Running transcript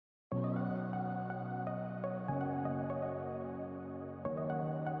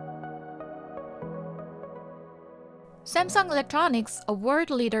Samsung Electronics, a world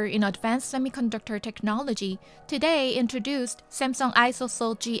leader in advanced semiconductor technology, today introduced Samsung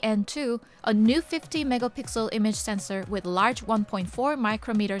ISOCELL GN2, a new 50-megapixel image sensor with large 1.4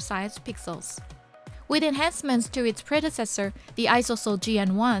 micrometer-sized pixels. With enhancements to its predecessor, the ISOCELL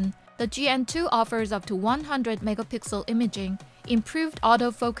GN1, the GN2 offers up to 100-megapixel imaging, improved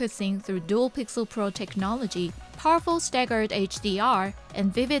autofocusing through dual-pixel Pro technology, powerful staggered HDR,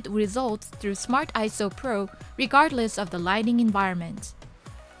 and vivid results through Smart ISO Pro regardless of the lighting environment.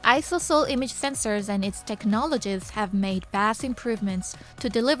 ISOCELL image sensors and its technologies have made vast improvements to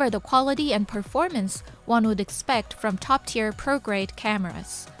deliver the quality and performance one would expect from top-tier pro-grade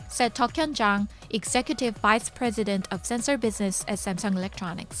cameras, said Hyun Jang, Executive Vice President of Sensor Business at Samsung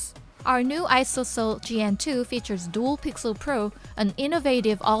Electronics. Our new ISOCELL GN2 features Dual Pixel Pro, an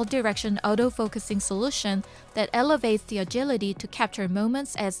innovative all-direction autofocusing solution that elevates the agility to capture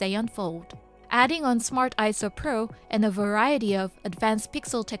moments as they unfold. Adding on Smart ISO Pro and a variety of advanced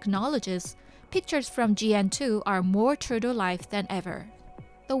pixel technologies, pictures from GN2 are more true to life than ever.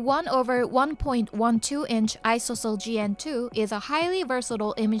 The 1/1.12-inch ISOCELL GN2 is a highly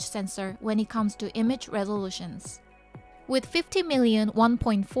versatile image sensor when it comes to image resolutions. With 50 million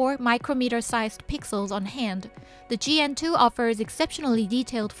 1.4 micrometer-sized pixels on hand, the GN2 offers exceptionally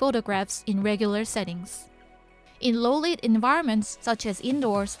detailed photographs in regular settings. In low-lit environments such as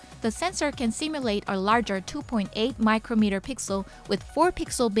indoors, the sensor can simulate a larger 2.8 micrometer pixel with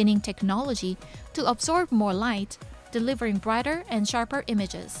 4-pixel binning technology to absorb more light, delivering brighter and sharper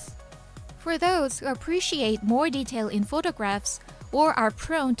images. For those who appreciate more detail in photographs or are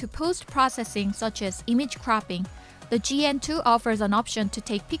prone to post-processing such as image cropping, the GN2 offers an option to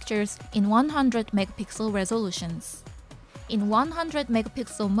take pictures in 100-megapixel resolutions. In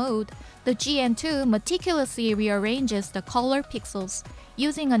 100-megapixel mode, the GN2 meticulously rearranges the color pixels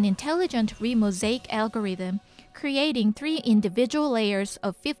using an intelligent remosaic algorithm, creating 3 individual layers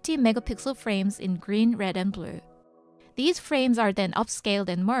of 50-megapixel frames in green, red, and blue. These frames are then upscaled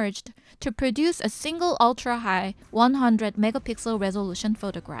and merged to produce a single ultra-high 100-megapixel resolution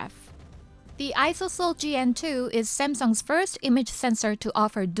photograph. The ISOCELL GN2 is Samsung's first image sensor to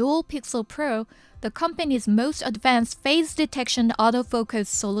offer Dual Pixel Pro, the company's most advanced phase detection autofocus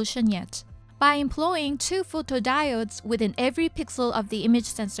solution yet. By employing 2 photodiodes within every pixel of the image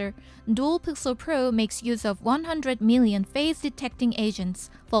sensor, Dual Pixel Pro makes use of 100 million phase detecting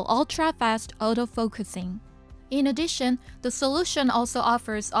agents for ultra-fast autofocusing. In addition, the solution also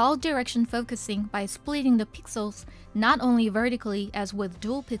offers all-direction focusing by splitting the pixels not only vertically as with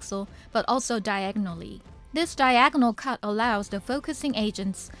dual pixel, but also diagonally. This diagonal cut allows the focusing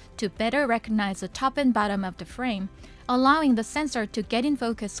agents to better recognize the top and bottom of the frame, allowing the sensor to get in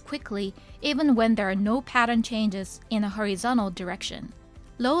focus quickly even when there are no pattern changes in a horizontal direction.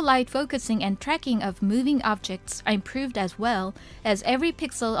 Low-light focusing and tracking of moving objects are improved as well, as every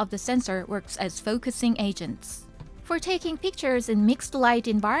pixel of the sensor works as focusing agents. For taking pictures in mixed light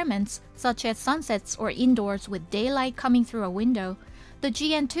environments, such as sunsets or indoors with daylight coming through a window, the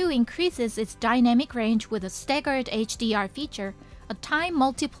GN2 increases its dynamic range with a staggered HDR feature, a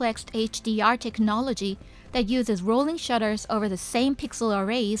time-multiplexed HDR technology that uses rolling shutters over the same pixel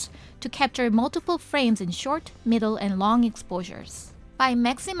arrays to capture multiple frames in short, middle, and long exposures. By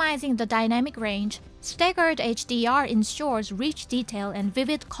maximizing the dynamic range, staggered HDR ensures rich detail and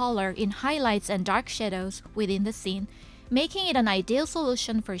vivid color in highlights and dark shadows within the scene, making it an ideal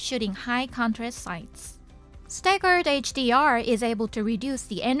solution for shooting high-contrast sites. Staggered HDR is able to reduce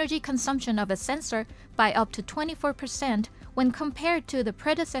the energy consumption of a sensor by up to 24% when compared to the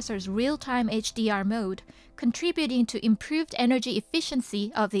predecessor's real-time HDR mode, contributing to improved energy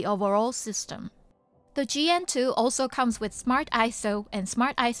efficiency of the overall system. The GN2 also comes with Smart ISO and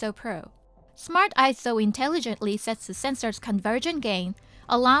Smart ISO Pro. Smart ISO intelligently sets the sensor's conversion gain,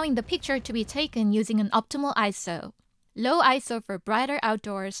 allowing the picture to be taken using an optimal ISO. Low ISO for brighter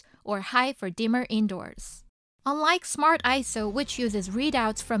outdoors or high for dimmer indoors. Unlike Smart ISO, which uses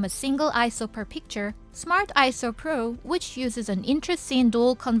readouts from a single ISO per picture, Smart ISO Pro, which uses an intra-scene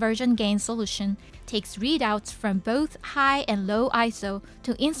dual conversion gain solution, takes readouts from both high and low ISO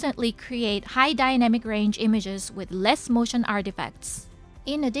to instantly create high dynamic range images with less motion artifacts.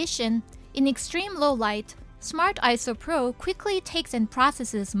 In addition, in extreme low light, Smart ISO Pro quickly takes and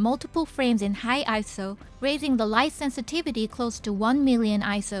processes multiple frames in high ISO, raising the light sensitivity close to 1 million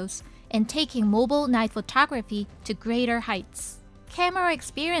ISOs, and taking mobile night photography to greater heights. Camera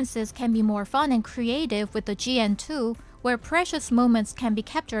experiences can be more fun and creative with the GN2, where precious moments can be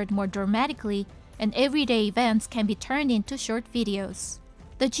captured more dramatically and everyday events can be turned into short videos.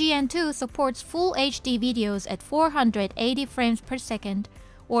 The GN2 supports full HD videos at 480 frames per second,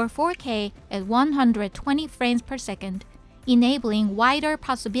 or 4K at 120 frames per second, enabling wider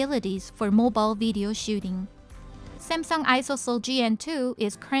possibilities for mobile video shooting. Samsung ISOCELL GN2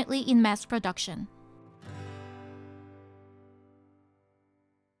 is currently in mass production.